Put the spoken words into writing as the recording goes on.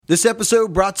This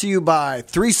episode brought to you by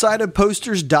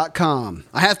 3sidedposters.com.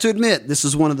 I have to admit, this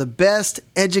is one of the best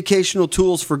educational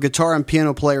tools for guitar and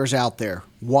piano players out there.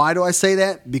 Why do I say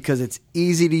that? Because it's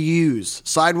easy to use.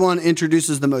 Side 1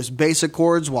 introduces the most basic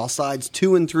chords, while sides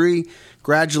 2 and 3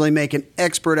 gradually make an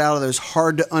expert out of those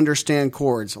hard-to-understand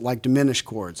chords, like diminished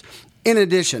chords. In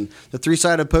addition, the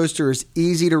 3-sided poster is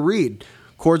easy to read.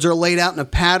 Chords are laid out in a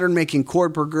pattern, making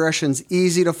chord progressions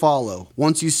easy to follow.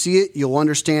 Once you see it, you'll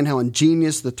understand how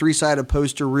ingenious the 3-sided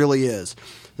poster really is.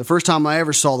 The first time I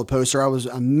ever saw the poster, I was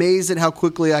amazed at how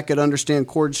quickly I could understand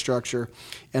chord structure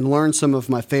and learn some of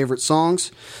my favorite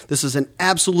songs. This is an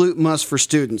absolute must for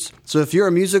students. So if you're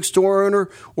a music store owner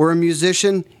or a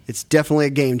musician, it's definitely a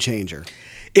game changer.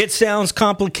 It sounds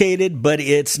complicated, but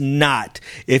it's not.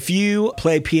 If you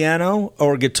play piano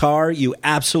or guitar, you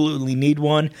absolutely need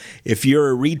one. If you're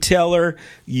a retailer,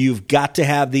 you've got to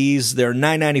have these. They're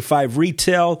 $9.95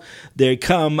 retail. They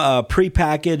come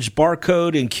prepackaged,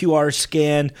 barcode and QR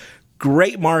scan.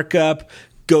 Great markup.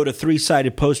 Go to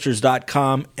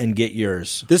 3sidedposters.com and get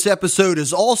yours. This episode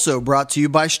is also brought to you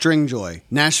by Stringjoy,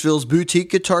 Nashville's boutique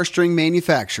guitar string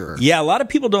manufacturer. Yeah, a lot of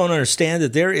people don't understand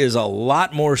that there is a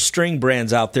lot more string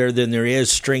brands out there than there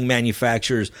is string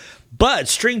manufacturers. But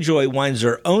Stringjoy winds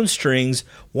their own strings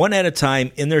one at a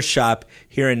time in their shop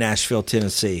here in Nashville,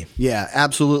 Tennessee. Yeah,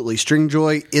 absolutely.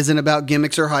 Stringjoy isn't about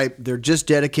gimmicks or hype. They're just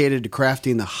dedicated to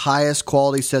crafting the highest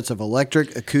quality sets of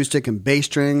electric, acoustic, and bass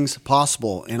strings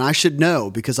possible. And I should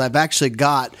know because I've actually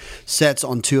got sets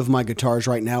on 2 of my guitars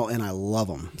right now, and I love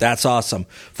them. That's awesome.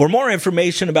 For more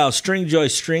information about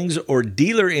Stringjoy strings or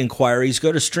dealer inquiries,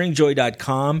 go to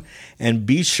stringjoy.com and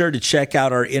be sure to check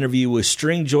out our interview with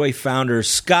Stringjoy founder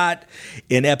Scott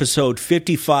in episode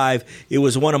 55. It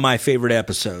was one of my favorite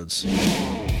episodes.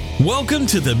 Welcome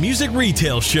to the Music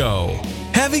Retail Show.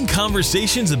 Having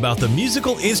conversations about the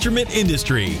musical instrument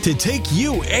industry to take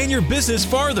you and your business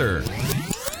farther.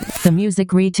 The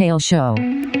Music Retail Show.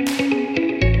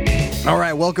 All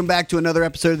right, welcome back to another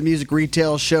episode of the Music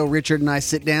Retail Show. Richard and I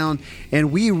sit down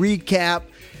and we recap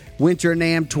Winter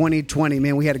NAMM 2020.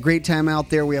 Man, we had a great time out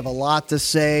there. We have a lot to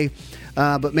say.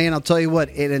 But man, I'll tell you what,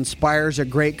 it inspires a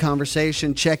great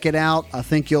conversation. Check it out. I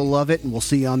think you'll love it, and we'll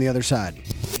see you on the other side.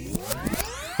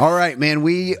 All right, man,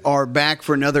 we are back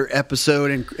for another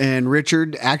episode. And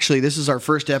Richard, actually, this is our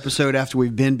first episode after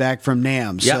we've been back from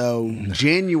NAMM. Yep. So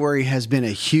January has been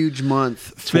a huge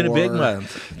month. It's been a big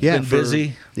month. Yeah, been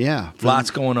busy. Yeah.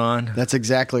 Lots going on. That's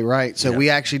exactly right. So we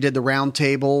actually did the round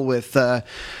table with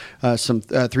some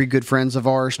 3 good friends of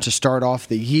ours to start off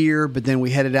the year, but then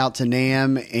we headed out to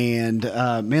NAMM, and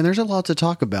man, there's a lot to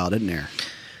talk about, isn't there?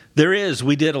 There is.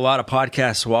 We did a lot of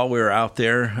podcasts while we were out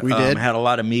there. We did. Had a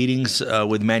lot of meetings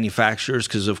with manufacturers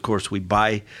because, of course, we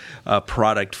buy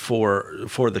product for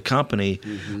the company.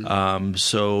 Mm-hmm.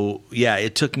 So, yeah,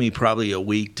 it took me probably a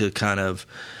week to kind of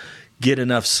get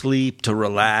enough sleep, to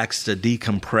relax, to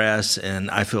decompress,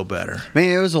 and I feel better.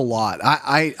 Man, it was a lot.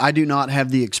 I do not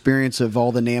have the experience of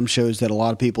all the NAMM shows that a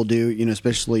lot of people do,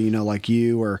 especially, like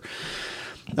you or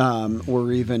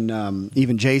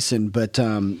even Jason. But,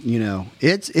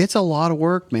 it's a lot of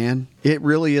work, man. It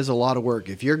really is a lot of work.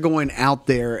 If you're going out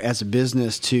there as a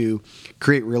business to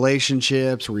create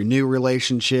relationships, renew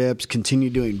relationships,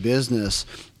 continue doing business,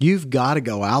 you've got to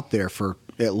go out there for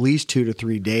at least 2 to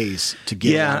 3 days to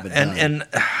get out of it done. And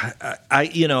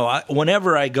I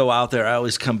whenever I go out there, I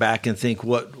always come back and think,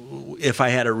 what if I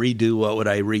had to redo? What would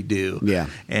I redo? Yeah,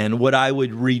 and what I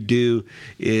would redo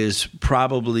is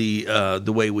probably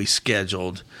the way we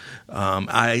scheduled.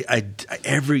 I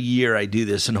every year I do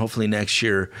this, and hopefully next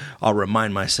year I'll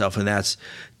remind myself, and that's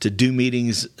to do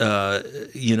meetings,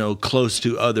 close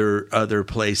to other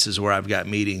places where I've got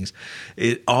meetings.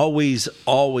 It always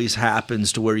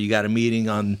happens to where you got a meeting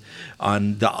on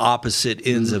the opposite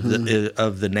ends of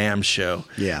the NAMM show.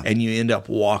 Yeah, and you end up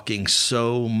walking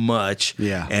so much.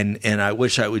 Yeah, and I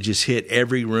wish I would just hit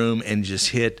every room and just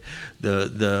hit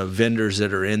the vendors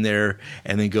that are in there,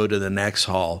 and then go to the next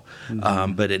hall.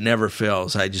 Mm-hmm. But it never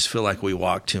fails. I just feel like we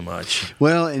walk too much.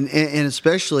 Well, and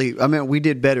especially, I mean, we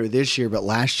did better this year, but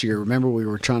last year, remember we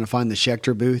were trying to find the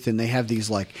Schecter booth, and they have these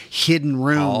like hidden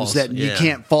rooms that you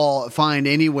can't find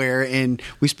anywhere, and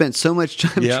we spent so much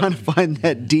time trying to find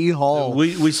that D hall.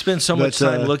 We spent so much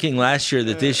time looking last year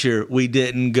that this year we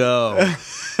didn't go.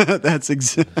 That's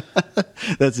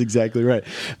exactly right.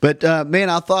 But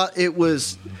man, I thought it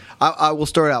was. I will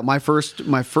start out. My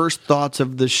first thoughts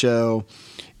of the show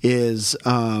is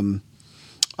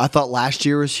I thought last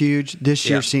year was huge. This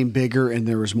year seemed bigger, and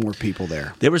there was more people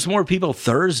there. There was more people.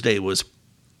 Thursday was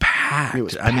packed. packed. It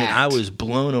was I mean, I packed. was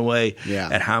blown away Yeah.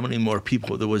 at how many more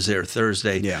people there was there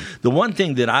Thursday. Yeah. The one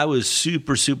thing that I was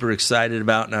super, super excited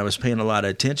about and I was paying a lot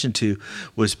of attention to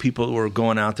was people who were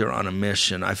going out there on a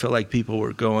mission. I felt like people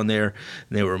were going there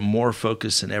and they were more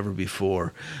focused than ever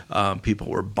before. People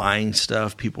were buying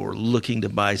stuff. People were looking to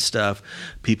buy stuff.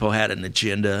 People had an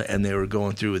agenda and they were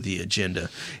going through with the agenda.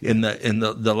 In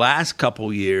the last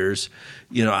couple years,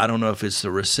 I don't know if it's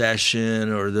the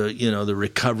recession or the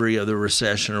recovery of the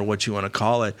recession or what you want to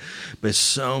call it, but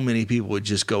so many people would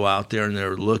just go out there and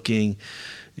they're looking.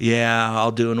 Yeah,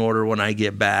 I'll do an order when I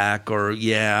get back, or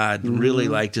I'd really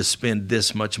like to spend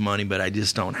this much money, but I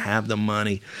just don't have the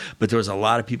money. But there was a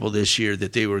lot of people this year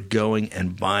that they were going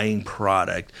and buying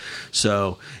product.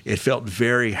 So it felt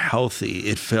very healthy.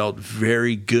 It felt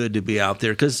very good to be out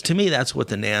there, because to me, that's what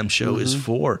the NAMM show is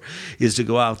for, is to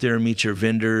go out there and meet your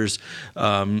vendors,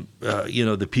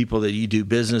 the people that you do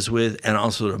business with, and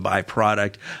also to buy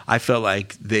product. I felt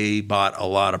like they bought a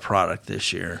lot of product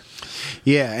this year.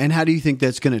 Yeah, and how do you think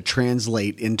that's going to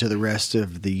translate into the rest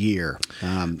of the year?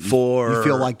 You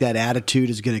feel like that attitude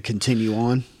is going to continue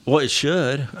on? Well, it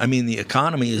should. I mean, the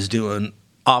economy is doing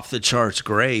off the charts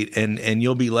great, and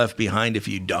you'll be left behind if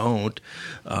you don't.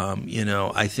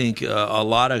 I think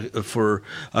for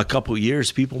a couple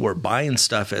years, people were buying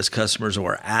stuff as customers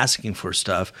were asking for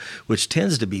stuff, which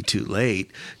tends to be too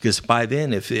late, because by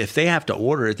then, if they have to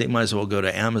order it, they might as well go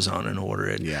to Amazon and order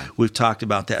it. Yeah. We've talked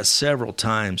about that several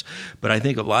times, but I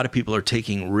think a lot of people are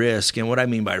taking risk, and what I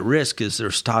mean by risk is they're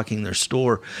stocking their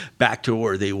store back to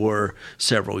where they were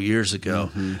several years ago,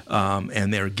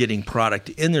 and they're getting product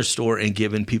in their store and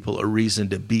giving people a reason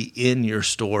to be in your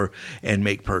store and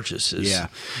make purchases. Yeah.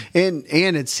 And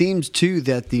it seems too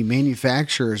that the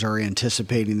manufacturers are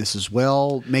anticipating this as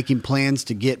well, making plans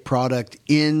to get product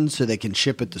in so they can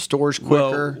ship it to stores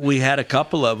quicker. Well, we had a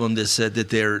couple of them that said that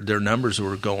their numbers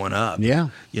were going up. Yeah.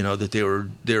 That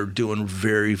they're doing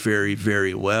very, very,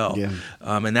 very well. Yeah.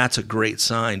 And that's a great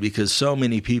sign, because so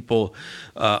many people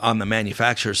on the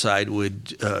manufacturer side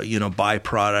would buy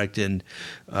product and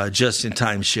just in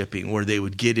time shipping, where they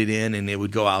would get it in and they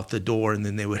would go out the door, and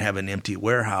then they would have an empty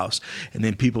warehouse, and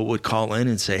then people would call in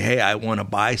and say, hey, I want to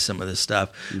buy some of this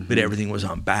stuff, but everything was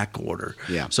on back order.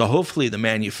 Yeah. So hopefully the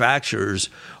manufacturers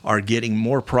are getting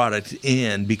more product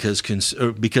in because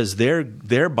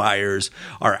their buyers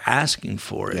are asking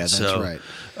for it. Yeah, that's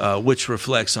right. Which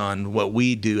reflects on what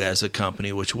we do as a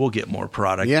company, which we'll get more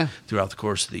product throughout the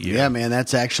course of the year. Yeah, man,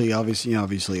 that's actually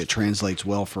obviously it translates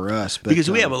well for us. But,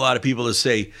 because we have a lot of people that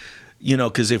say,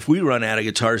 because if we run out of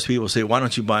guitars, people say, why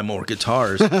don't you buy more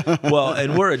guitars? Well,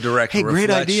 and we're a direct reflection. Great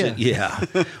idea. Yeah.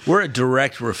 We're a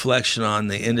direct reflection on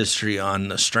the industry, on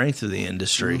the strength of the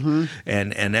industry.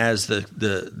 And as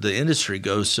the industry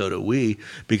goes, so do we,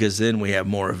 because then we have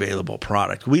more available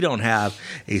product. We don't have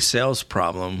a sales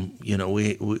problem.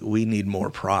 We need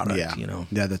more product. Yeah.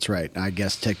 Yeah, that's right. I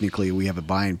guess technically we have a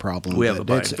buying problem. We have a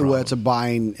buying problem. Well, it's a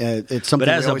buying. It's something.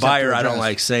 But as we a always have to buyer, I don't address.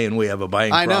 like saying we have a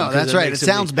buying I problem. know, that's right. It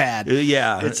sounds bad.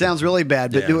 Yeah. It sounds really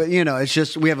bad, but it's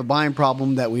just we have a buying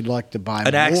problem that we'd like to buy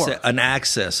more. An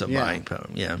access of buying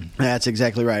problem, yeah. That's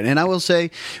exactly right. And I will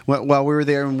say, while we were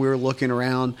there and we were looking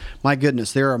around, my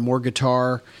goodness, there are more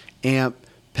guitar, amp,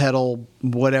 pedal,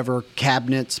 whatever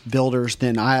cabinets builders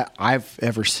than I've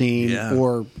ever seen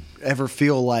or ever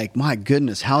feel like, my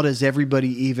goodness, how does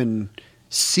everybody even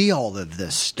see all of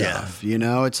this stuff?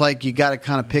 It's like you got to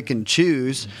kind of pick and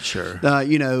choose. Sure.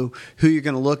 Who you're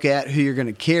going to look at, who you're going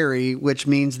to carry, which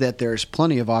means that there's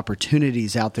plenty of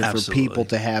opportunities out there for people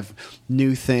to have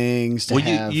new things.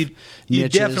 You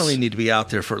definitely need to be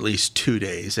out there for at least 2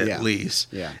 days, at least.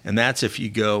 Yeah. And that's if you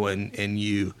go and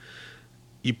you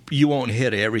won't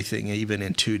hit everything even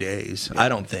in 2 days, I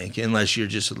don't think, unless you're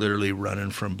just literally running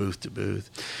from booth to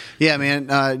booth. Yeah,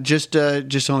 man. Just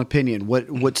on opinion,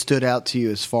 what stood out to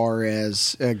you as far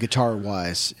as guitar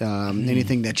wise?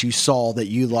 Anything that you saw that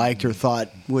you liked or thought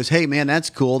was, hey, man,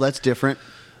 that's cool, that's different?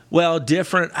 Well,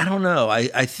 different. I don't know.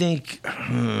 I think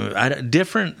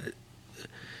different.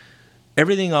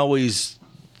 Everything always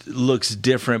looks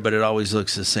different, but it always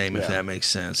looks the same, if that makes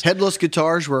sense. Headless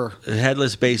guitars were...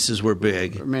 Headless basses were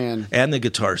big. Man. And the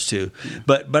guitars, too.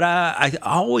 But I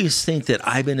always think that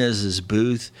Ibanez's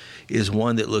booth is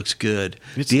one that looks good.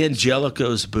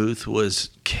 D'Angelico's booth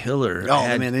was killer.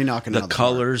 Oh, man, they knocking out the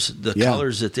colors,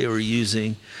 colors that they were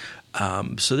using.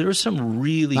 So there were some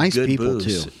really nice good people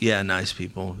booths. too. Yeah, nice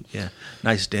people. Yeah,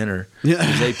 nice dinner.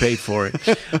 Yeah, they paid for it.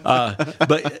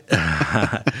 But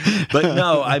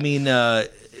no, I mean,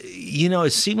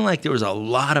 it seemed like there was a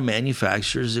lot of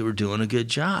manufacturers that were doing a good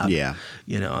job. Yeah.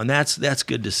 And that's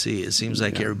good to see. It seems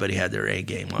like everybody had their A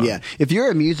game on. Yeah. If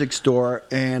you're a music store,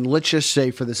 and let's just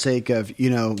say for the sake of,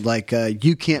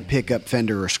 you can't pick up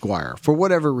Fender or Squier for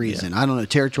whatever reason, I don't know,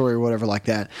 territory or whatever like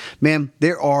that, man,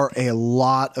 there are a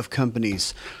lot of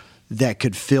companies that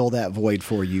could fill that void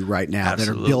for you right now.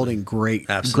 Absolutely. That are building great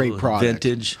products.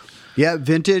 Vintage. Yeah,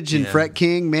 Vintage and Fret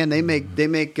King, man, they make.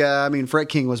 Fret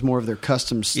King was more of their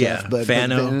custom stuff, Yeah, but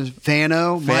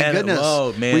Fano, my goodness,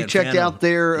 oh man, we checked Fano. out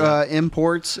their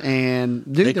imports, and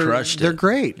dude, They crushed it. They're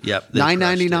great. Yep,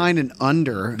 $9.99 and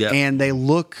under, Yep. and they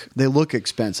look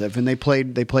expensive, and they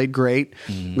played great.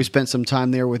 Mm-hmm. We spent some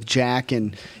time there with Jack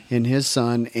and his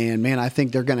son, and man, I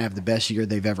think they're going to have the best year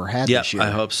they've ever had this year. I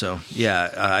hope so.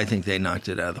 Yeah, I think they knocked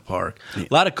it out of the park. A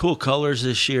lot of cool colors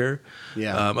this year.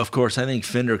 Yeah. Of course, I think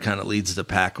Fender kind of leads the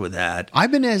pack with that.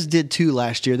 Ibanez did too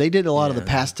last year. They did a lot of the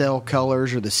pastel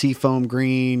colors or the seafoam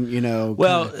green,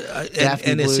 Well,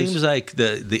 Daphne and it blues. seems like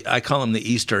the I call them the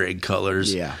Easter egg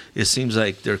colors. Yeah. It seems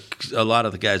like a lot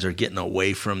of the guys are getting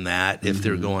away from that if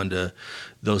they're going to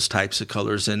those types of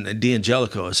colors, and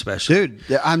D'Angelico especially.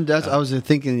 Dude, I was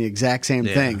thinking the exact same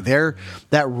thing.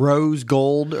 That rose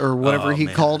gold or whatever he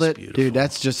called it, beautiful. dude,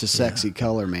 that's just a sexy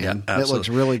color, man. Yeah, It looks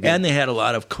really good. And they had a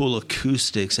lot of cool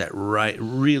acoustics at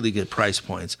really good price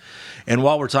points. And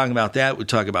while we're talking about that, we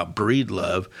talk about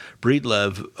Breedlove.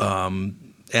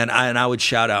 And I would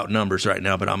shout out numbers right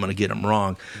now, but I'm going to get them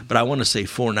wrong. But I want to say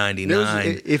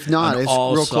 $499. If not, it's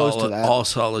real close to that. All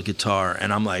solid guitar,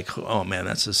 and I'm like, oh man,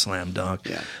 that's a slam dunk.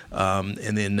 Yeah.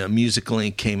 And then Music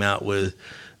Link came out with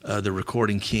the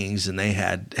Recording Kings, and they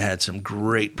had some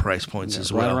great price points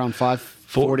as well. Right around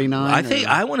 $549.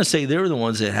 I want to say they were the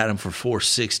ones that had them for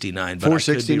 $469. But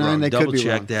 $469. They could Double be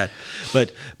check wrong.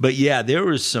 that. But yeah, there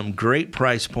was some great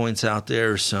price points out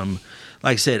there.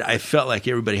 Like I said, I felt like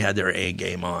everybody had their A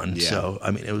game on. Yeah. So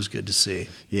it was good to see.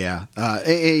 Yeah.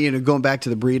 Going back to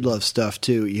the Breedlove stuff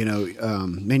too,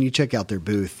 man, you check out their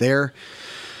booth.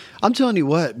 I'm telling you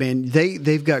what, man,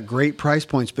 they've got great price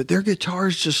points, but their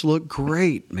guitars just look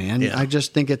great, man. Yeah. I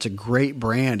just think it's a great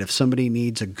brand. If somebody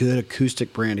needs a good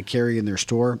acoustic brand to carry in their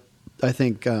store, I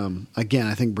think,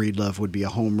 I think Breedlove would be a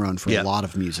home run for a lot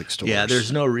of music stores. Yeah,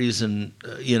 there's no reason,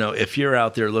 if you're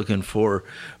out there looking for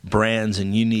brands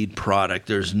and you need product,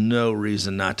 there's no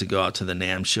reason not to go out to the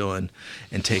NAMM show and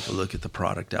take a look at the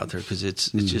product out there, because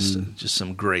it's just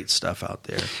some great stuff out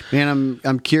there. Man,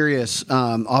 I'm curious.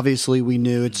 Obviously, we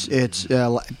knew it's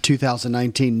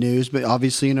 2019 news, but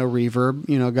obviously,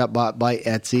 Reverb, got bought by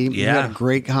Etsy. Yeah. We had a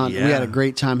great we had a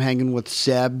great time hanging with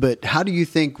Seb. But how do you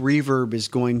think Reverb is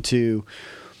going to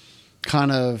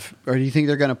or do you think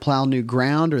they're going to plow new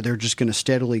ground, or they're just going to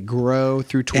steadily grow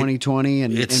through 2020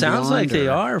 and it sounds beyond, like they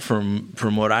are from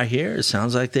what I hear. It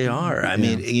sounds like they are. I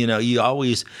mean, you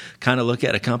always kind of look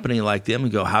at a company like them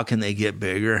and go, how can they get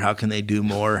bigger? How can they do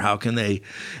more? How can they?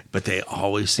 But they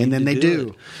always seem And then to they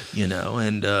do do. it,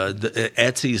 and the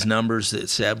Etsy's numbers that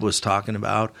Seb was talking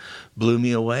about blew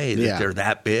me away. That they're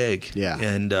that big. Yeah.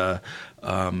 And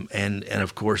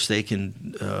of course they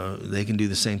can do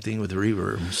the same thing with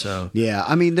Reverb. So yeah,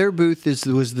 I mean their booth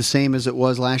was the same as it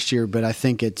was last year, but I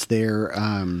think it's their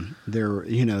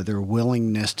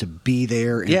willingness to be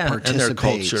there and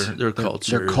participate. And their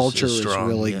culture is strong,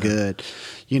 really good.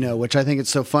 Which I think it's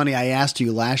so funny. I asked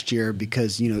you last year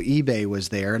because eBay was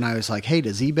there, and I was like, "Hey,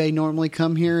 does eBay normally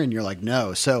come here?" And you're like,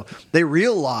 "No." So they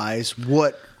realize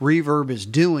what Reverb is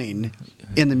doing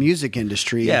in the music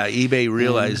industry. Yeah, eBay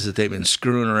realizes that they've been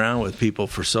screwing around with people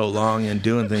for so long and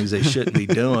doing things they shouldn't be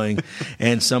doing,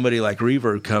 and somebody like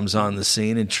Reverb comes on the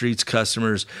scene and treats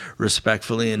customers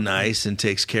respectfully and nice and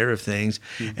takes care of things,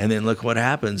 and then look what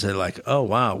happens. They're like, oh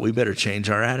wow, we better change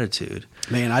our attitude.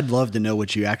 Man, I'd love to know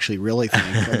what you actually really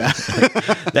think about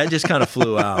that. Just kind of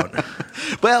flew out.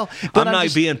 Well, but I'm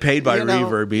not being paid by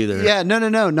Reverb either. Yeah,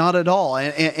 no, not at all.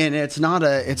 And it's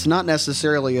not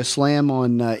necessarily a slam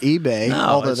on eBay. No,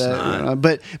 although it's not.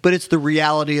 But it's the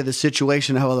reality of the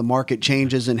situation, how the market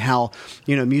changes, and how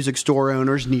music store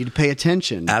owners need to pay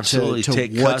attention. Absolutely, to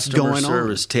take what's customer going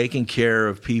service, on. Taking care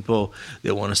of people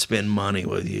that want to spend money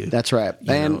with you. That's right.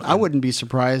 I wouldn't be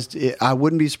surprised.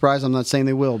 I'm not saying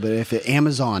they will, but if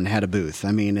Amazon had a booth,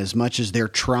 I mean, as much as they're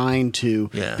trying to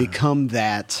become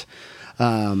that. They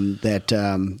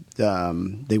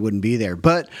wouldn't be there.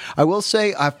 But I will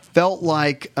say I felt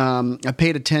like I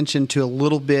paid attention to a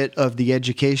little bit of the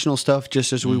educational stuff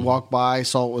just as we walked by,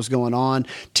 saw what was going on.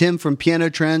 Tim from Piano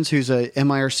Trends, who's a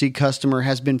MIRC customer,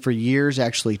 has been for years,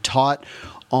 actually taught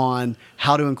on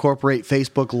how to incorporate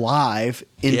Facebook Live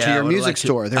into Yeah, I your would music like to-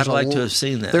 store. I'd like to have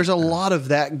seen that. There's a lot of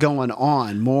that going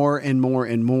on, more and more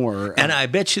and more. And I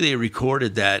bet you they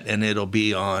recorded that, and it'll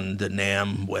be on the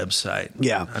NAMM website.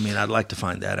 Yeah. I mean, I'd like to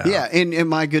find that out. Yeah, and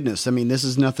my goodness, I mean, this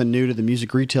is nothing new to the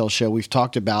Music Retail Show. We've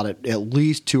talked about it at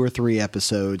least 2 or 3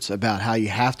 episodes about how you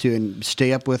have to and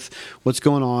stay up with what's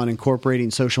going on,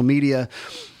 incorporating social media.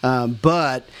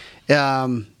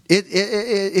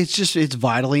 It's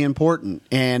vitally important,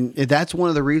 and that's one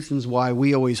of the reasons why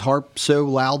we always harp so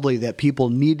loudly that people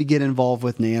need to get involved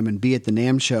with NAMM and be at the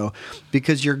NAMM show,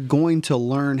 because you're going to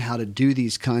learn how to do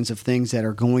these kinds of things that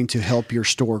are going to help your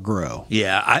store grow.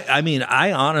 Yeah, I mean,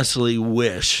 I honestly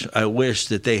wish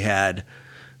that they had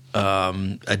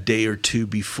a day or two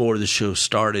before the show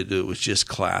started. It was just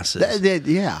classes. That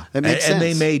makes sense. And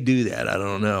they may do that. I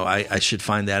don't know. I should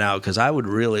find that out, because I would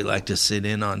really like to sit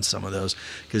in on some of those.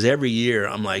 Because every year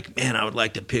I'm like, man, I would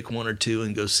like to pick 1 or 2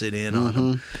 and go sit in on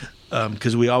them.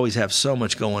 Because we always have so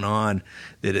much going on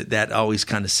that always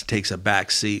kind of takes a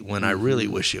back seat when I really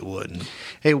wish it wouldn't.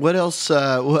 Hey, what else?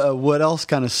 What else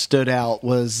kind of stood out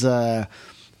was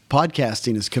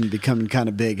podcasting has become kind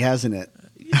of big, hasn't it?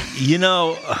 You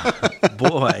know,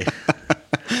 boy.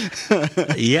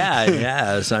 Yeah, it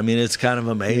has. I mean, it's kind of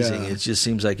amazing. Yeah. It just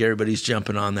seems like everybody's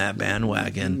jumping on that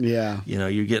bandwagon. Yeah. You know,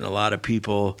 you're getting a lot of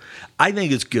people. I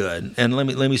think it's good. And let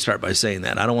me start by saying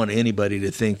that. I don't want anybody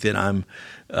to think that I'm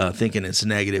thinking it's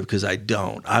negative, because I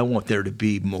don't. I want there to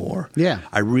be more. Yeah.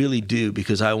 I really do,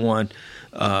 because I want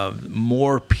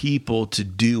more people to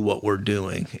do what we're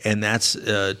doing, and that's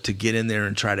to get in there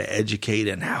and try to educate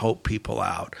and help people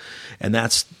out, and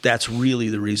that's really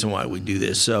the reason why we do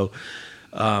this. So,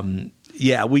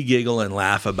 yeah, we giggle and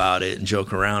laugh about it and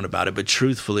joke around about it, but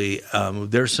truthfully,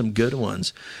 there's some good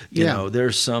ones. You know,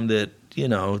 there's some that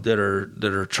that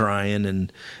are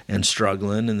trying and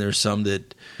struggling, and there's some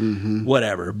that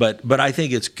whatever. But I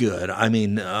think it's good. I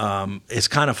mean, it's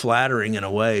kind of flattering in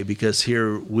a way, because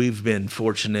here we've been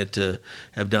fortunate to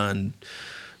have done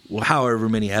however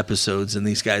many episodes, and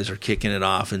these guys are kicking it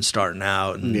off and starting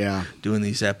out and doing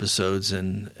these episodes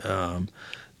and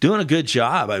doing a good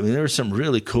job. I mean, there were some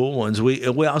really cool ones. We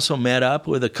also met up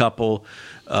with a couple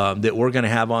that we're going to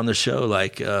have on the show,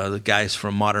 like the guys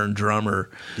from Modern Drummer.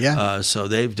 Yeah. So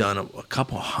they've done a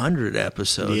couple hundred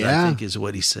episodes, I think is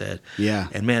what he said. Yeah.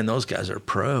 And man, those guys are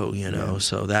pro,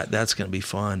 so that's going to be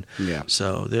fun. Yeah.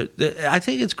 So I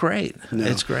think it's great. No.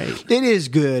 It's great. It is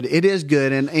good. It is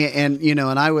good. And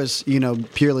I was,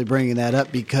 purely bringing that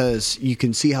up because you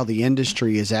can see how the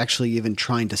industry is actually even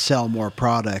trying to sell more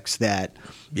products that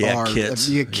are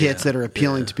kits that are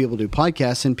appealing to people to do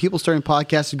podcasts, and people starting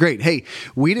podcasts is great. Hey,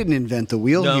 we didn't invent the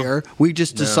wheel here. We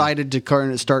just decided to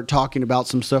kind of start talking about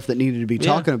some stuff that needed to be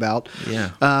talking about.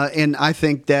 Yeah. And I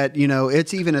think that,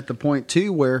 it's even at the point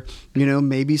too where,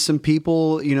 maybe some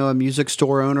people, a music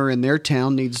store owner in their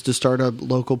town needs to start a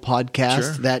local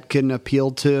podcast that can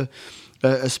appeal to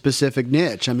a specific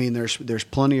niche. I mean, there's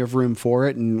plenty of room for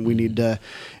it, and we need to.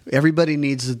 Everybody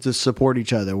needs to support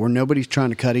each other. Where nobody's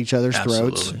trying to cut each other's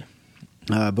throats,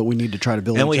 but we need to try to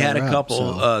build. And each we had other a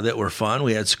couple up, that were fun.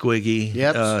 We had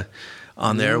Squiggy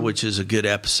on there, which is a good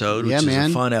episode. Which is a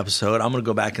fun episode. I'm going to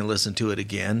go back and listen to it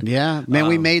again. Yeah, man,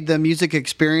 we made the music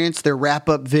experience, their wrap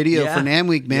up video for NAMM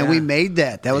Week. Man, we made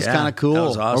that. That was kind of cool. That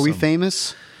was awesome. Are we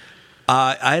famous?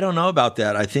 I don't know about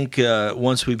that. I think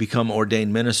once we become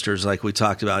ordained ministers, like we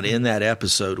talked about in that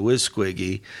episode with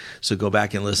Squiggy, so go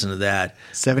back and listen to that.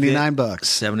 $79.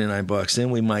 $79. Then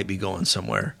we might be going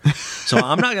somewhere. So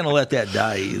I'm not going to let that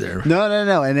die either.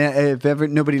 No. And if ever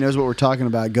nobody knows what we're talking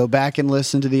about, go back and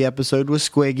listen to the episode with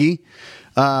Squiggy.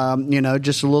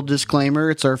 Just a little disclaimer.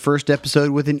 It's our first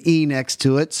episode with an E next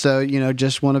to it. So,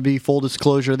 just want to be full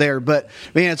disclosure there. But,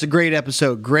 man, it's a great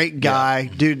episode. Great guy.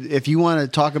 Dude, if you want to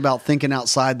talk about thinking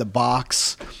outside the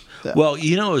box. Well,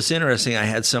 it's interesting. I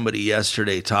had somebody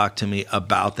yesterday talk to me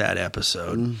about that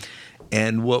episode.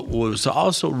 And what was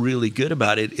also really good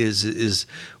about it is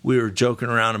we were joking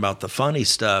around about the funny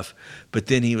stuff, but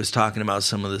then he was talking about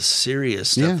some of the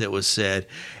serious stuff that was said,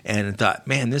 and thought,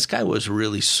 man, this guy was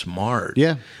really smart.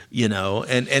 Yeah.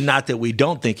 And not that we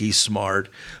don't think he's smart,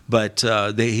 but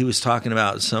he was talking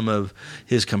about some of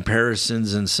his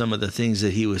comparisons and some of the things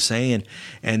that he was saying,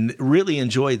 and really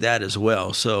enjoyed that as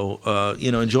well. So,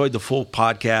 enjoyed the full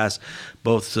podcast,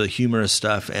 both the humorous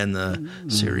stuff and the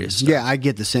serious stuff. Yeah, I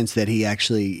get the sense that he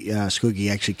actually,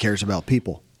 Squiggy actually cares about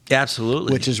people.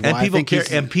 Absolutely, which is why I think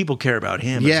people care about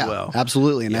him as well.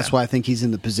 Absolutely, and that's why I think he's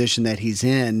in the position that he's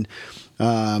in,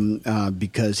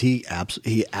 because he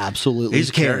absolutely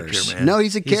cares. Character, man. No,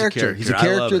 he's a character. He's a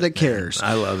character that cares.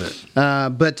 Man. I love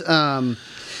it.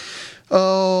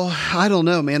 Oh, I don't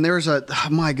know, man.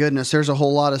 My goodness, there's a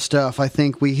whole lot of stuff. I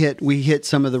think we hit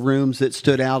some of the rooms that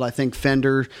stood out. I think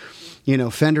Fender's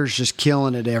just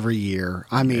killing it every year.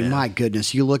 I mean, my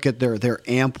goodness, you look at their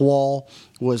amp wall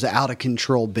was out of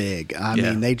control big. I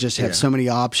mean, they just had so many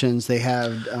options. They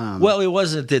had well, it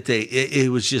wasn't that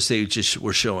it was just they just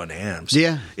were showing amps.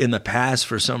 Yeah. In the past,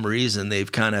 for some reason,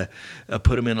 they've kind of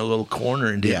put them in a little corner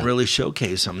and didn't really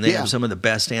showcase them. They have some of the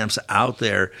best amps out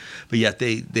there, but yet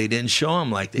they didn't show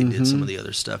them like they did some of the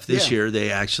other stuff. This year, they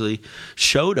actually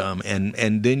showed them,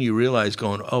 and then you realize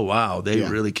going, oh wow, they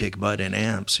really kick butt in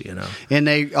amps, you know. And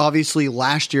they obviously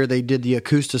last year they did the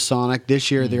Acoustasonic.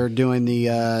 This year they're doing the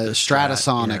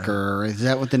Stratasonic, or is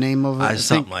that what the name of it?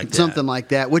 Something like that. Something like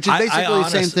that, which is basically the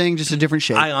same thing, just a different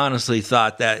shape. I honestly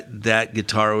thought that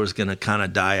guitar was going to kind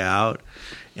of die out,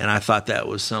 and I thought that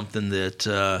was something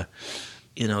that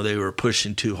they were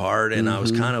pushing too hard, and I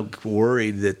was kind of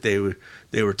worried that they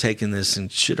were taking this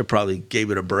and should have probably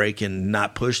gave it a break and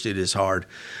not pushed it as hard.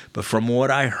 But from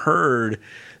what I heard,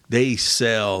 they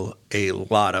sell a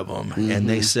lot of them, and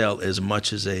they sell as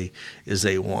much as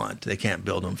they want. They can't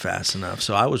build them fast enough.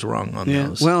 So I was wrong on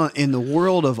those. Well, in the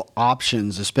world of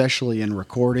options, especially in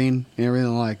recording and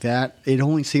everything like that, it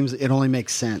only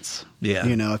makes sense. Yeah.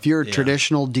 If you're a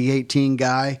traditional D18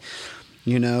 guy,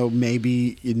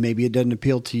 maybe it doesn't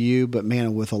appeal to you, but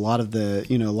man, with a lot of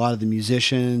the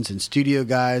musicians and studio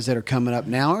guys that are coming up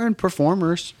now and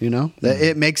performers,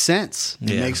 it makes sense.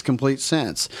 It makes complete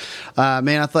sense.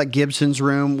 Man, I thought Gibson's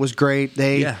room was great.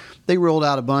 They rolled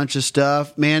out a bunch of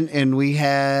stuff, man, and we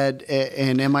had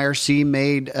an MIRC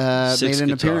made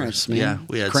an appearance. Man. Yeah,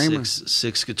 we had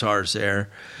six guitars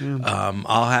there. Yeah.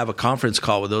 I'll have a conference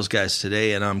call with those guys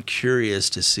today, and I'm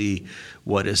curious to see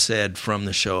what is said from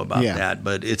the show about that.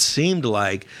 But it seemed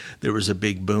like there was a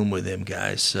big boom with them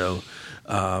guys. So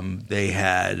they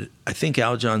had, I think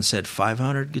Al John said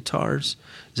 500 guitars.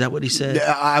 Is that what he said?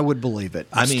 I would believe it.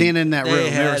 Standing in that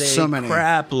room, there were so many.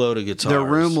 Crap load of guitars. Their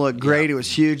room looked great. It was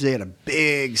huge. They had a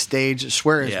big stage. I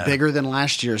swear it was bigger than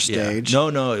last year's stage. No,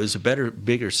 it was a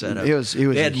bigger setup. It was.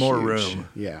 They had more room.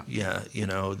 Yeah.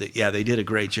 They did a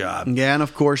great job. Yeah, and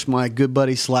of course, my good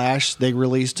buddy Slash, they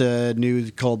released a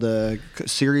new called the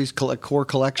Series Core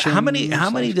Collection. How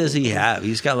many does he have?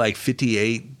 He's got like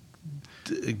 58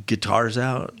 guitars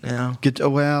out now. They're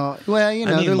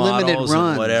limited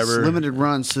runs, whatever. Limited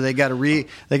runs, so they got to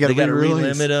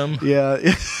relimit them. Yeah,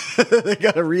 they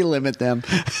got to relimit them.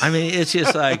 I mean, it's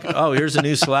just like, oh, here's a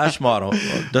new Slash model.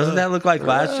 Doesn't that look like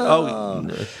last?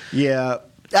 Yeah.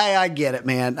 I get it,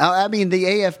 man. I mean, the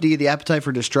AFD, the Appetite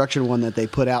for Destruction one that they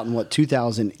put out in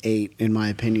 2008, in my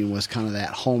opinion, was kind of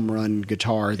that home run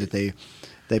guitar that they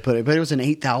put it, but it was an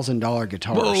 $8,000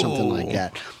 guitar or something like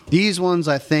that. These ones,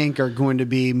 I think, are going to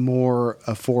be more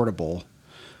affordable.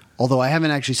 Although I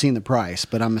haven't actually seen the price,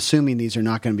 but I'm assuming these are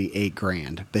not going to be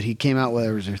 $8,000. But he came out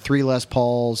with 3 Les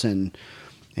Pauls and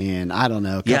I don't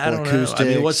know, a couple acoustics. I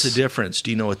mean, what's the difference?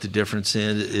 Do you know what the difference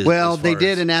is? Well, they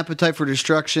did an Appetite for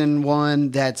Destruction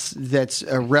one that's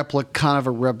a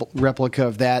replica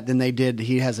of that. Then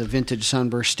he has a vintage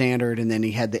Sunburst Standard, and then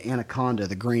he had the Anaconda,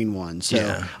 the green one.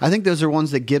 So I think those are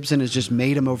ones that Gibson has just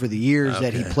made them over the years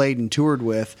that he played and toured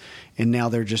with, and now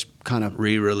they're just kind of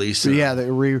re-releasing. Yeah, they're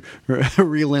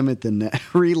relimiting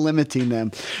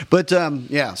them. But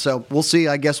so we'll see.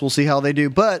 I guess we'll see how they do.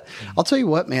 But I'll tell you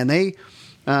what, man, their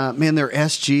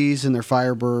SGs and their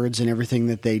Firebirds and everything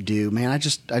that they do, man, I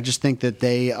just think that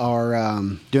they are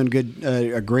doing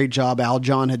a great job. Al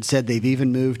John had said they've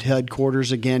even moved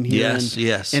headquarters again here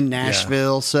in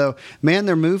Nashville. Yeah. So, man,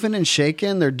 they're moving and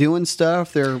shaking. They're doing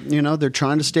stuff. They're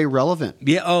trying to stay relevant.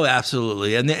 Yeah, oh,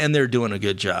 absolutely, and they're doing a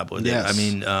good job with it. I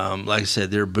mean, like I said,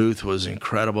 their booth was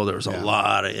incredible. There was a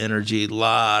lot of energy, a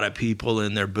lot of people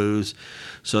in their booths,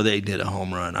 so they did a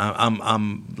home run.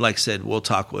 I'm like I said, we'll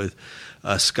talk with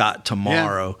Scott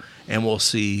tomorrow, and we'll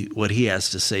see what he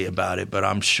has to say about it. But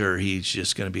I'm sure he's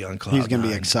just going to be on cloud. He's going to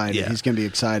be excited. Yeah. He's going to be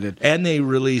excited. And they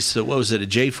released, what was it, a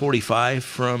J45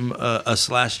 from a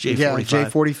Slash J45? Yeah,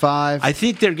 J45. I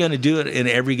think they're going to do it in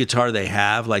every guitar they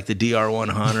have, like the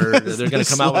DR100. They're going to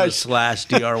come out with a Slash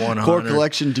DR100. Core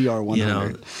Collection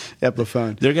DR100.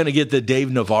 Epiphone. They're going to get the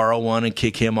Dave Navarro one and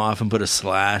kick him off and put a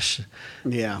Slash.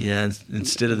 Yeah. Yeah,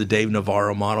 instead of the Dave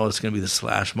Navarro model, it's going to be the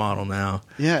Slash model now.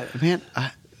 Yeah, man,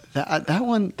 that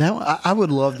one, I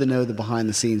would love to know the behind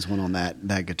the scenes one on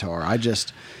that guitar.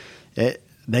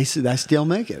 They still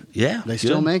make it. Yeah, they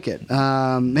still make it.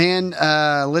 Man,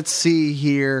 let's see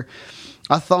here.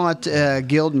 I thought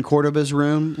Guild and Cordoba's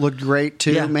room looked great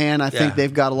too, Yeah. man. I think Yeah.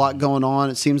 they've got a lot going on.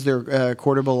 It seems their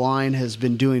Cordoba line has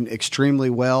been doing extremely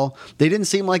well. They didn't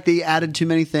seem like they added too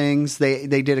many things. They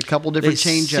did a couple different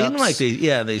change-ups. Seemed like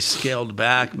they scaled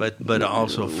back, but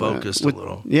also focused a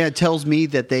little. Yeah, it tells me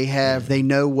that they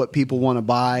know what people want to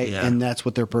buy, Yeah. and that's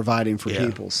what they're providing for Yeah.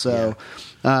 people. So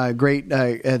great.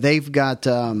 They've got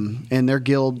and their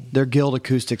guild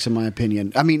acoustics, in my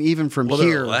opinion. I mean, even from Well,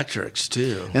 here, the electrics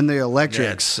too, and the they had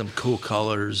electrics. some cool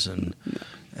colors and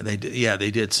they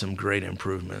did some great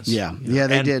improvements. Yeah. Yeah,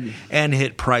 they did. And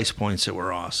hit price points that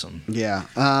were awesome. Yeah,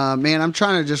 man, I'm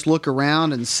trying to just look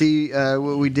around and see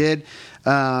what we did.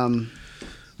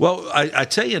 Well, I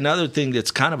tell you another thing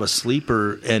that's kind of a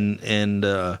sleeper and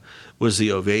was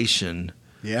the Ovation.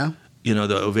 Yeah. You know,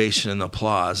 the ovation and the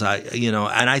applause. And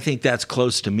I think that's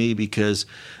close to me because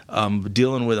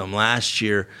dealing with them last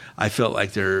year, I felt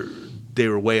like they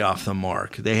were way off the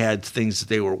mark. They had things that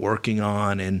they were working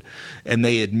on, and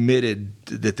they admitted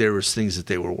that there was things that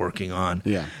they were working on.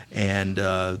 Yeah. And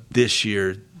this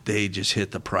year, they just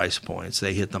hit the price points.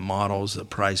 They hit the models, the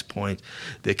price point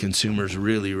that consumers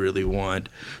really, really want.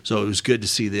 So it was good to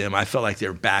see them. I felt like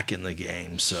they're back in the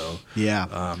game. So Yeah.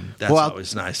 that's Well,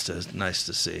 always nice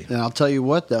to see. And I'll tell you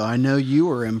what, though, I know you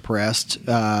were impressed,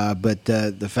 but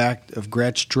the fact of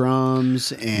Gretsch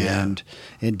drums and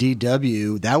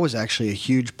DW, that was actually a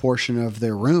huge portion of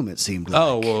their room, it seemed like.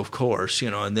 Oh, well, of course,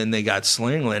 and then they got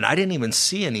Slingerland. I didn't even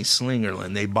see any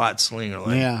Slingerland. They bought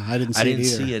Slingerland. Yeah, I didn't see it either.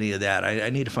 see any of that. I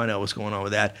need to find out what's going on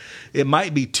with that. It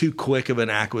might be too quick of an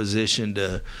acquisition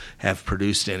to have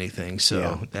produced anything,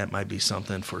 so that might be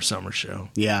something for summer show.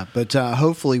 Yeah, but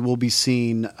hopefully we'll be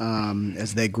seeing,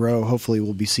 as they grow, hopefully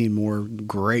we'll be seeing more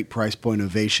great price point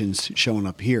Ovations showing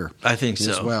up here. I think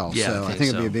so. As well. Yeah, so I I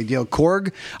think so. it'll be a big deal.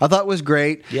 Korg, I thought was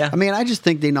great. Yeah. I mean, I just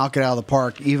think they knock it out of the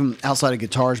park, even outside of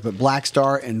guitars, but Black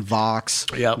Star and Vox,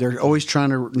 Yep. they're always trying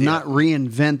to not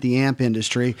reinvent the amp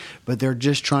industry, but they're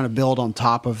just trying to build on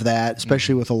top of that,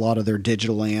 especially with a lot of their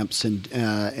digital amps and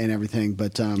everything.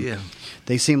 But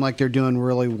they seem like they're doing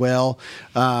really well.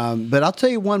 But I'll tell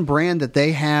you one brand that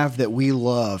they have that we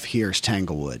love here is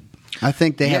Tanglewood. I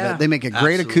think they make a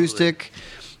great absolutely. acoustic,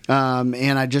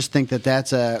 and I just think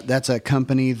that's a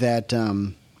company that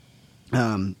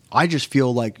I just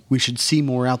feel like we should see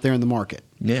more out there in the market.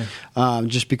 Yeah.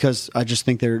 Just because I just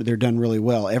think they're done really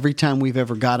well. Every time we've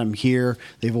ever got them here,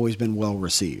 they've always been well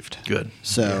received. Good.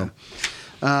 So.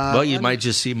 Well, you might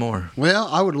just see more. Well,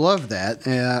 I would love that.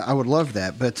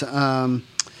 But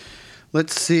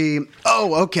let's see.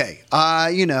 Oh, okay.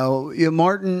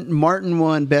 Martin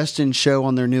won Best in Show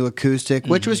on their new acoustic,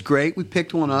 which was great. We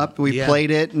picked one up, we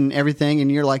played it and everything,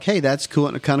 and you're like, hey, that's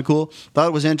cool, kind of cool. Thought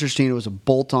it was interesting. It was a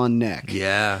bolt-on neck.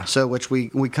 Yeah. So, which we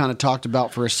kind of talked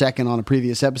about for a second on a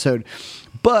previous episode.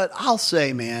 But I'll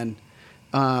say, man,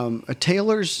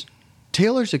 Taylor's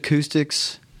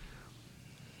acoustics.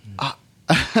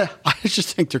 I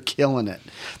just think they're killing it.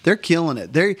 They're killing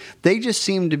it. They just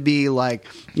seem to be like,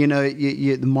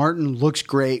 the Martin looks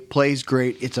great, plays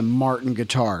great. It's a Martin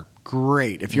guitar.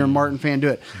 Great. If you're a Martin fan, do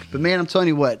it. But man, I'm telling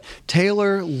you what,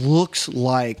 Taylor looks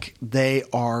like they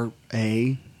are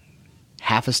a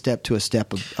half a step to a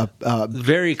step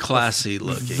very classy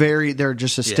looking. They're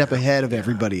just a step ahead of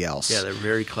everybody else. Yeah, they're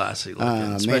very classy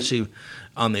looking, especially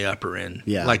on the upper end.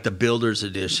 Yeah. Like the Builder's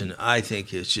Edition, I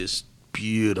think it's just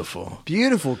beautiful.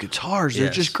 Beautiful guitars. They're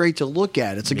Yes. just great to look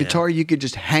at. It's a guitar you could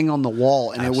just hang on the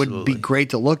wall and it would be Absolutely. great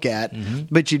to look at,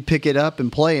 but you'd pick it up and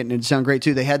play it and it'd sound great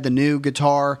too. They had the new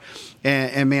guitar,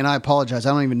 and man, I apologize.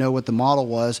 I don't even know what the model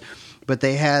was, but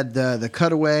they had the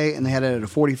cutaway and they had it at a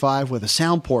 45 with a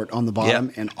sound port on the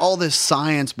bottom and all this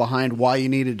science behind why you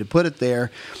needed to put it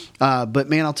there. But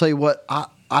man, I'll tell you what,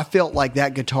 I felt like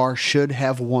that guitar should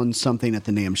have won something at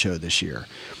the NAMM show this year.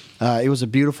 It was a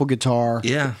beautiful guitar.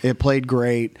 Yeah. It played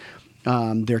great.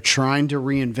 They're trying to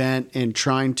reinvent and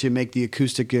trying to make the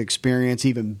acoustic experience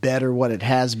even better what it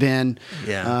has been.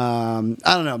 Yeah.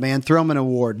 I don't know, man. Throw them an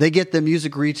award. They get the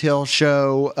Music Retail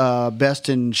Show, Best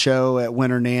in Show at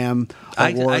Winter NAMM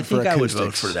award I think for I would acoustics.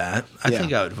 vote for that. I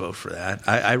think I would vote for that.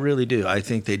 I really do. I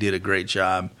think they did a great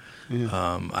job.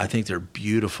 I think they're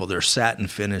beautiful. Their satin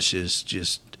finish is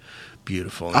just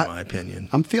beautiful, in my opinion.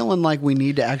 I'm feeling like we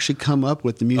need to actually come up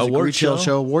with the Music Award Retail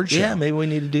Show award show. Yeah, maybe we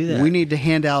need to do that. We need to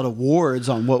hand out awards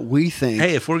on what we think.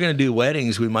 Hey, if we're going to do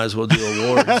weddings, we might as well do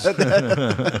awards.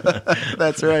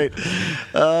 That's right.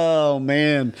 Oh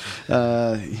man,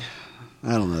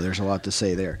 I don't know. There's a lot to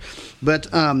say there. But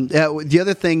the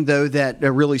other thing, though, that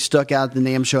really stuck out at the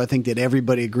NAMM show, I think that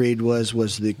everybody agreed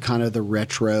was the kind of the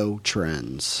retro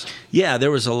trends. Yeah,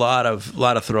 there was a lot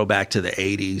of throwback to the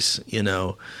 80s,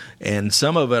 and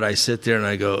some of it I sit there and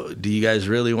I go, do you guys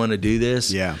really want to do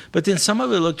this? Yeah. But then some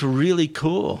of it looked really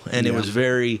cool, and it was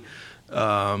very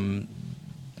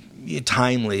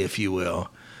timely, if you will.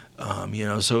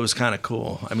 So it was kind of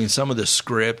cool. I mean, some of the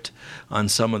script on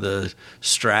some of the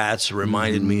Strats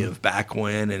reminded me of back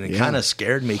when, and it kind of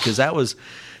scared me because that was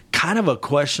kind of a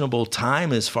questionable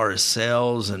time as far as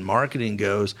sales and marketing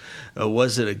goes.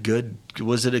 Was it a good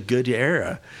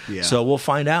era? Yeah. So we'll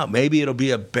find out. Maybe it'll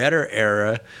be a better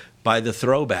era by the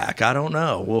throwback. I don't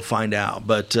know. We'll find out.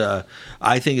 But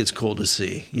I think it's cool to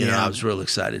see. I was real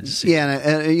excited to see. Yeah,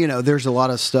 and there's a lot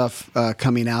of stuff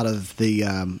coming out of the,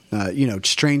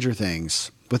 Stranger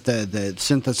Things with the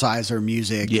synthesizer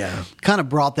music. Yeah. Kind of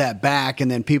brought that back,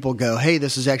 and then people go, hey,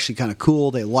 this is actually kind of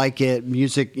cool. They like it.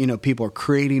 Music, people are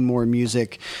creating more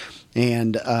music.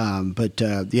 And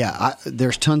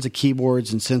there's tons of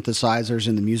keyboards and synthesizers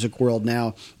in the music world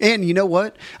now. And you know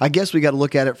what? I guess we got to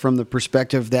look at it from the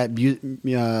perspective that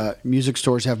music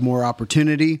stores have more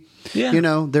opportunity.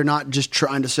 Yeah. They're not just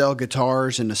trying to sell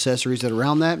guitars and accessories that are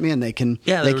around that. Man, they can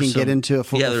get into a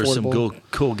there's some affordable.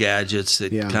 cool gadgets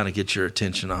that kind of get your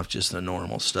attention off just the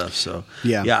normal stuff. So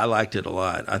I liked it a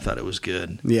lot. I thought it was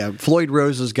good. Yeah, Floyd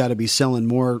Rose has got to be selling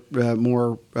more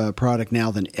product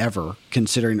now than ever,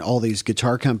 considering all these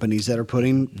guitar companies that are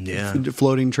putting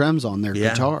floating trims on their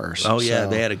guitars. Oh yeah,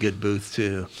 they had a good booth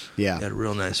too. Yeah, they had a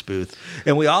real nice booth.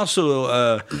 And we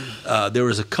also there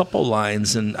was a couple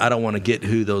lines, and I don't want to get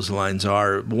who those lines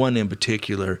are. One in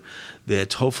particular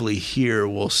that hopefully here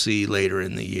we'll see later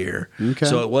in the year. Okay.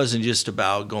 So it wasn't just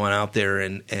about going out there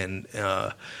and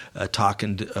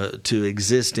talking to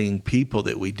existing people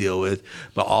that we deal with,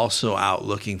 but also out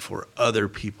looking for other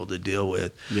people to deal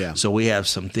with. Yeah. So we have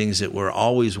some things that we're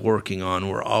always working on.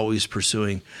 We're always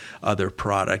pursuing other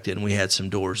product, and we had some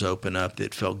doors open up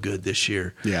that felt good this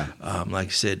year. Yeah. Like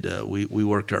I said, we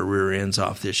worked our rear ends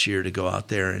off this year to go out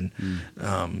there, and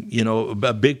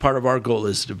a big part of our goal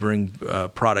is to bring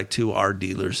product to our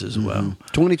dealers as well.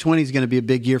 2020 is going to be a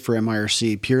big year for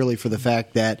MIRC, purely for the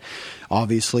fact that,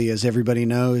 obviously, as everybody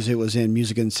knows, it was in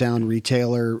Music and Sound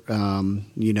Retailer.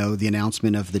 The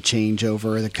announcement of the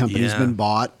changeover, the company's been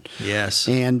bought. Yes,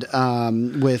 and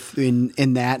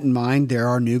in that in mind, there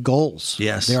are new goals.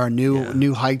 Yes, there are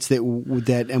new heights that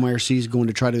MIRC is going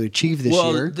to try to achieve this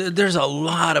year. There's a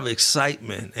lot of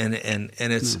excitement, and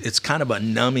it's kind of a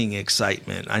numbing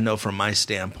excitement. I know from my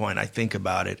standpoint, I think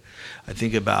about it. I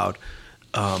think about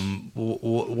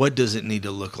what does it need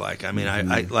to look like? I mean,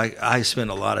 I spend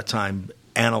a lot of time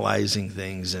analyzing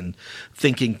things and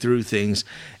thinking through things,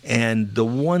 and the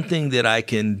one thing that I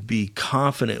can be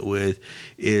confident with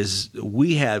is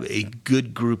we have a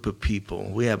good group of people.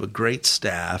 We have a great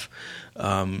staff.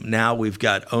 Now we've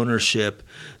got ownership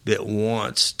that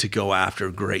wants to go after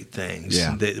great things,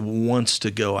 that wants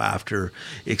to go after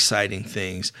exciting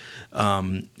things.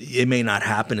 It may not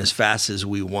happen as fast as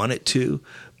we want it to,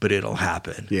 but it'll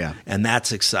happen. Yeah. And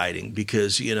that's exciting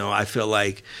because, I feel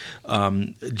like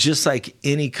just like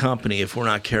any company, if we're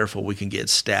not careful, we can get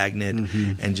stagnant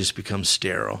and just become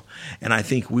sterile. And I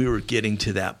think we were getting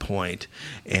to that point.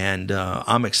 And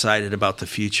I'm excited about the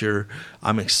future.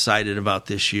 I'm excited about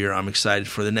this year. I'm excited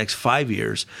for the next 5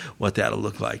 years, what that'll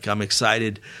look like. I'm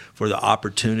excited for the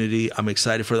opportunity. I'm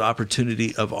excited for the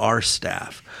opportunity of our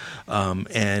staff.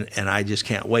 And I just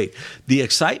can't wait. The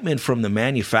excitement from the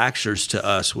manufacturers to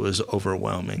us was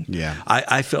overwhelming. Yeah,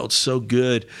 I felt so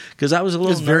good because I was a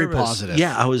little nervous. Very positive.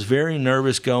 Yeah, I was very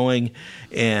nervous going,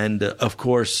 and of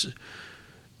course,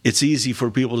 it's easy for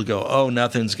people to go, "Oh,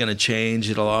 nothing's going to change.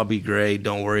 It'll all be great.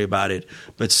 Don't worry about it."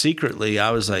 But secretly,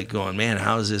 I was like, "Going, man,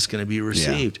 how is this going to be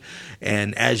received?" Yeah.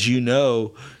 And as you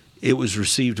know, it was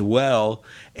received well,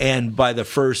 and by the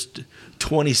first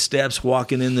 20 steps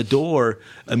walking in the door,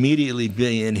 immediately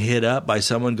being hit up by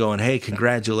someone going, "Hey,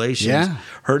 congratulations. Yeah.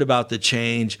 Heard about the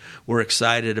change. We're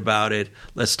excited about it.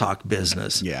 Let's talk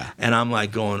business." Yeah. And I'm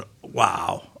like going,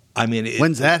 wow. I mean,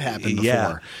 when's that happened before?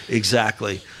 Yeah,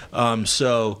 exactly.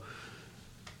 So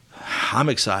I'm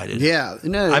excited. Yeah.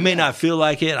 No, I may not feel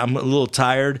like it. I'm a little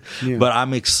tired, but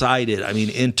I'm excited. I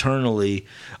mean, internally,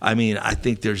 I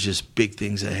think there's just big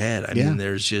things ahead. I mean,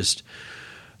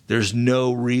 there's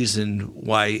no reason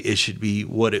why it should be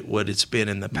what it's been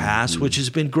in the past, which has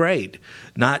been great.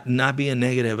 Not being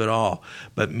negative at all,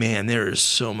 but man, there is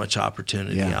so much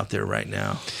opportunity out there right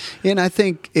now. And I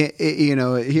think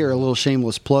here a little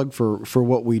shameless plug for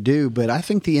what we do, but I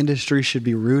think the industry should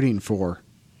be rooting for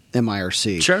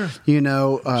MIRC. Sure.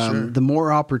 The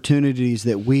more opportunities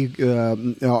that we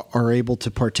are able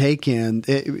to partake in,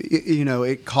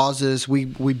 it causes we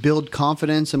build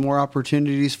confidence and more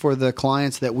opportunities for the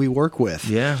clients that we work with.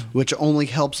 Yeah. Which only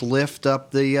helps lift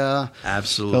up the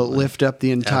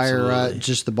entire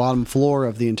just the bottom floor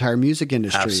of the entire music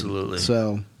industry. Absolutely.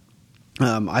 So,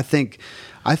 I think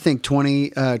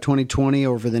 2020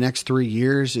 over the next 3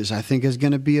 years is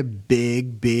going to be a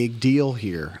big deal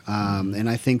here. And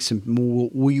I think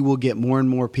we will get more and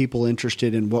more people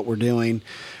interested in what we're doing,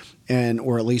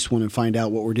 or at least want to find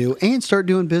out what we're doing and start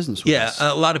doing business with us.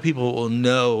 A lot of people will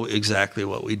know exactly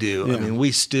what we do. Yeah. I mean,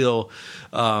 we still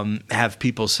have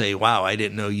people say, wow, I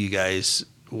didn't know you guys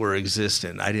were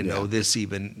existent. I didn't know this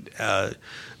even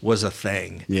was a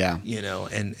thing. Yeah.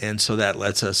 And so that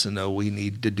lets us know we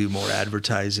need to do more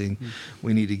advertising.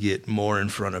 We need to get more in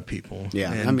front of people.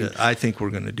 Yeah. And I think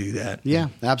we're going to do that. Yeah,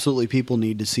 absolutely. People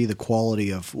need to see the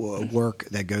quality of work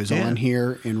that goes on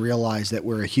here and realize that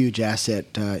we're a huge asset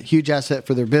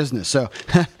for their business. So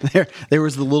there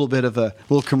was a little bit of a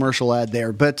little commercial ad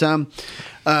there, but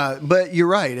you're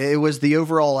right. It was the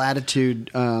overall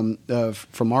attitude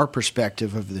from our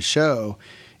perspective of the show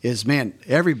is, man,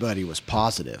 everybody was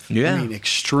positive. Yeah. I mean,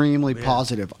 extremely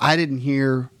positive. I didn't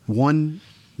hear one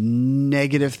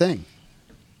negative thing.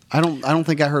 I don't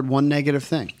think I heard one negative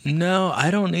thing. No,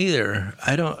 I don't either.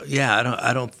 I don't.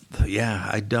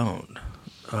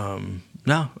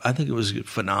 No, I think it was a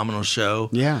phenomenal show.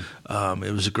 Yeah.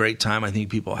 It was a great time. I think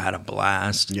people had a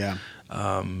blast. Yeah.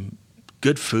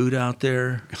 Good food out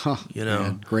there.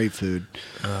 Man, great food.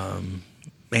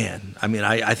 Man, I mean,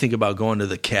 I think about going to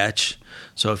the Catch.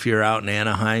 So if you're out in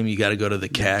Anaheim, you got to go to the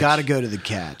Catch. Got to go to the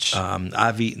Catch.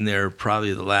 I've eaten there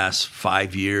probably the last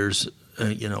 5 years,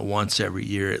 once every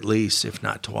year at least, if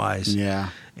not twice. Yeah.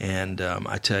 And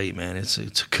I tell you, man, it's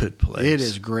a good place. It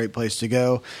is a great place to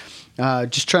go.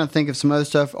 Just trying to think of some other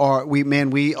stuff.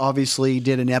 We obviously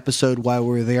did an episode while we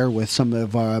were there with some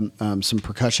of some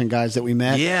percussion guys that we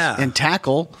met. Yeah. And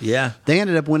Tackle. Yeah. They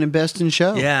ended up winning Best in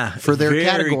Show. Yeah. For their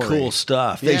category. Very cool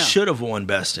stuff. They should have won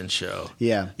Best in Show.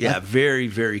 Yeah. Yeah. Very,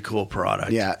 very cool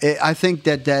product. Yeah. I think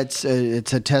that's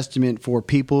it's a testament for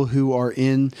people who are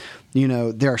in.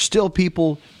 There are still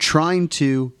people trying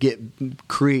to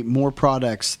create more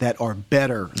products that are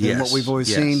better than what we've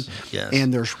always seen. Yes.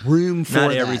 And there's room for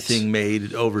not everything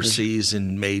made overseas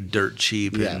and made dirt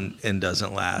cheap and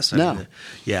doesn't last. I mean,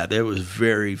 there was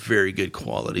very, very good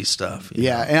quality stuff.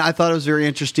 And I thought it was very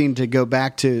interesting to go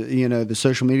back to the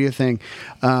social media thing.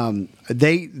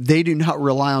 They do not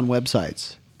rely on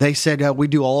websites. They said we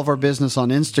do all of our business on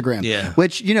Instagram,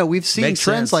 which we've seen makes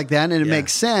trends sense. like that, and it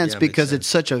makes sense because it's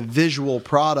such a visual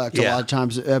product. A lot of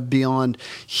times, beyond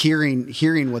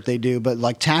hearing what they do, but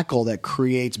like Tackle that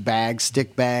creates bags,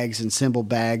 stick bags, and cymbal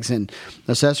bags and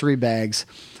accessory bags.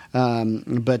 I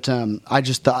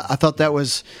thought that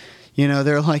was.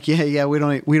 They're like, we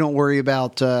don't worry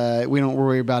about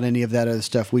any of that other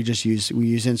stuff. We use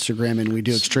Instagram and we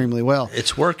do extremely well.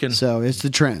 It's working. So it's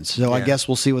the trend. So I guess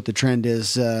we'll see what the trend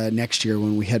is next year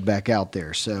when we head back out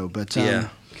there. So, but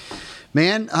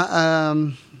man, I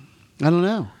don't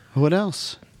know what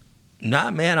else.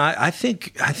 Nah, man, I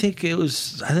think it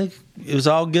was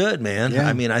all good, man. Yeah.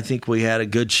 I mean, I think we had a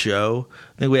good show.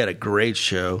 I think we had a great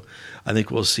show. I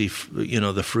think we'll see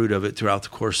the fruit of it throughout the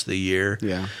course of the year.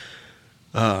 Yeah.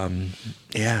 I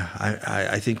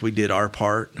think we did our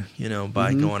part,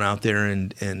 by going out there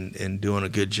and doing a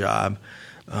good job.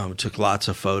 Took lots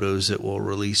of photos that we'll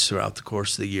release throughout the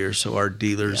course of the year, so our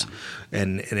dealers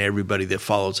and everybody that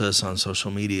follows us on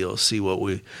social media will see what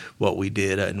we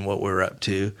did and what we're up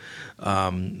to.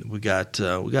 We got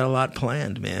a lot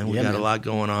planned, man. We got a lot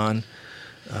going on,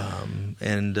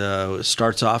 and it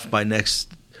starts off by this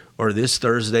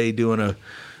Thursday doing a.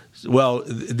 Well,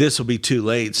 this will be too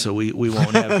late, so we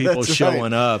won't have people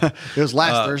showing up. It was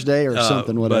last Thursday or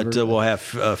something, whatever. But we'll have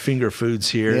finger foods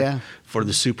here for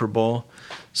the Super Bowl.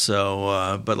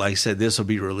 So, but like I said, this will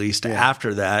be released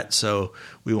after that, so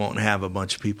we won't have a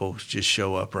bunch of people just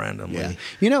show up randomly. Yeah.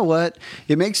 You know what?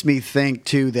 It makes me think,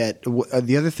 too, that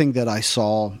the other thing that I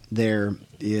saw there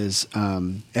is,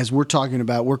 as we're talking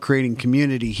about, we're creating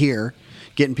community here,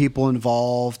 getting people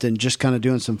involved and just kind of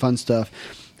doing some fun stuff.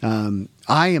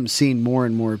 I am seeing more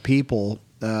and more people,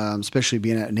 especially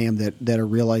being at NAMM, that are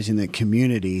realizing that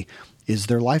community is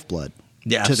their lifeblood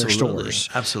to their stores.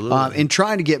 Absolutely. And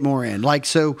trying to get more in. Like,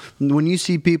 so when you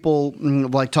see people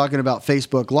like talking about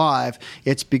Facebook Live,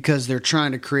 it's because they're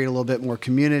trying to create a little bit more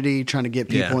community, trying to get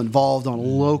people involved on a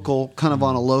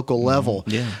local level.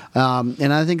 Yeah.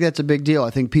 And I think that's a big deal.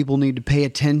 I think people need to pay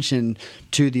attention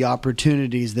to the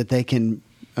opportunities that they can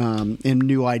and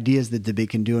new ideas that they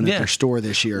can do at their store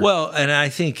this year. Well, and I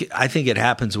think it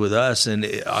happens with us, and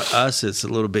us it's a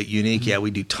little bit unique. Yeah,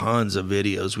 we do tons of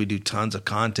videos, we do tons of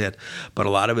content, but a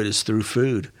lot of it is through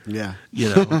food. Yeah,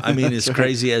 I mean, as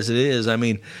crazy as it is, I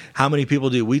mean, how many people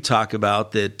do we talk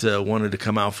about that wanted to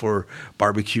come out for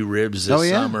barbecue ribs this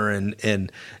summer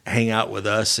and hang out with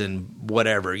us and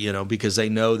whatever, because they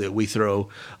know that we throw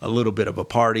a little bit of a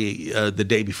party the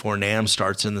day before NAMM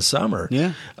starts in the summer.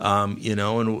 Yeah.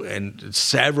 And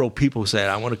several people said,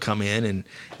 I want to come in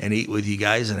and eat with you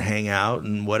guys and hang out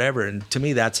and whatever. And to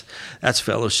me, that's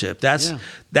fellowship.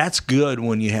 That's good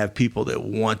when you have people that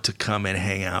want to come and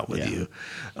hang out with you.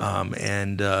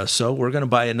 So we're going to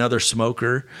buy another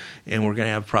smoker, and we're going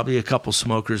to have probably a couple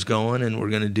smokers going, and we're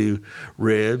going to do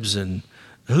ribs and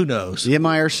who knows? The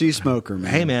MIRC smoker,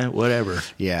 man. Hey, man, whatever.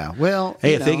 Yeah. Well,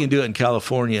 hey, if they can do it in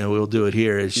California, we'll do it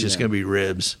here. It's just going to be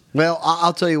ribs. Well,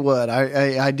 I'll tell you what.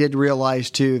 I did realize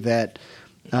too that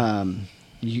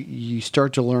you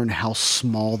start to learn how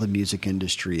small the music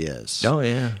industry is. Oh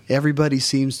yeah. Everybody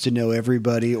seems to know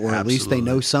everybody, or at least they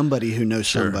know somebody who knows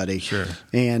somebody. Sure.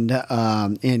 And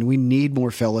we need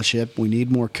more fellowship. We need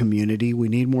more community. We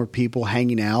need more people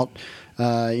hanging out.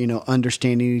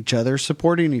 Understanding each other,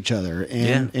 supporting each other,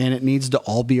 and it needs to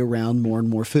all be around more and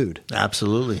more food.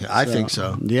 Absolutely, I think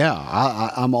so. Yeah,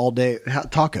 I'm all day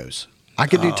tacos. I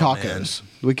could do tacos.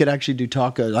 Man. We could actually do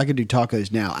tacos. I could do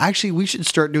tacos now. Actually, we should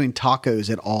start doing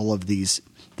tacos at all of the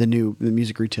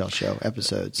Music Retail Show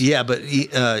episodes. Yeah, but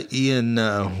Ian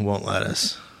won't let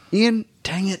us. Ian,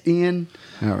 dang it, Ian!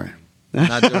 All right.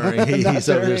 Not during. He's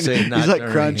over there saying not he's like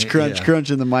during.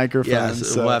 crunch in the microphone. Yeah,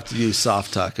 so we'll have to do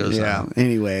soft tacos. Yeah.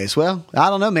 Anyways, well, I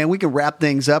don't know, man. We can wrap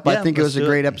things up. I think it was a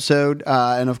great episode.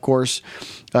 And of course,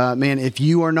 man, if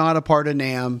you are not a part of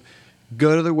NAMM,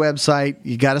 go to their website.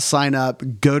 You got to sign up.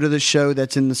 Go to the show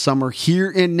that's in the summer here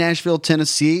in Nashville,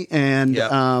 Tennessee, and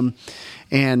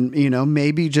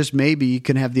maybe, just maybe, you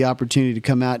can have the opportunity to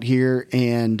come out here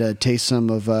and taste some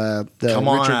of the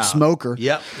Richard Smoker.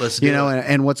 Yep, let's do it.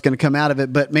 And what's going to come out of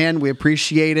it. But, man, we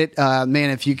appreciate it.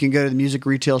 Man, if you can go to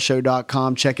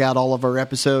themusicretailshow.com, check out all of our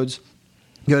episodes.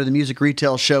 Go to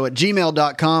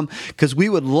themusicretailshow@gmail.com, because we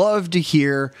would love to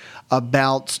hear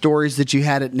about stories that you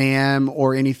had at NAMM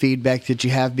or any feedback that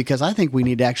you have, because I think we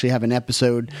need to actually have an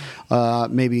episode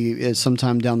maybe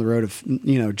sometime down the road of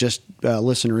just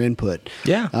listener input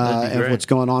of what's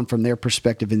going on from their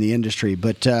perspective in the industry.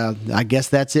 But I guess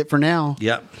that's it for now.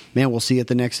 Yep. Man, we'll see you at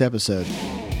the next episode.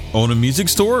 Own a music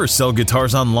store or sell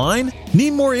guitars online?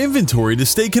 Need more inventory to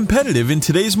stay competitive in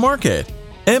today's market?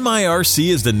 MIRC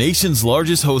is the nation's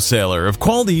largest wholesaler of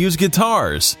quality used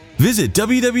guitars. Visit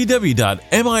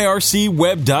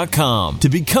www.mircweb.com to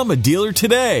become a dealer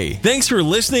today. Thanks for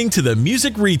listening to the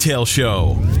Music Retail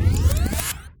Show.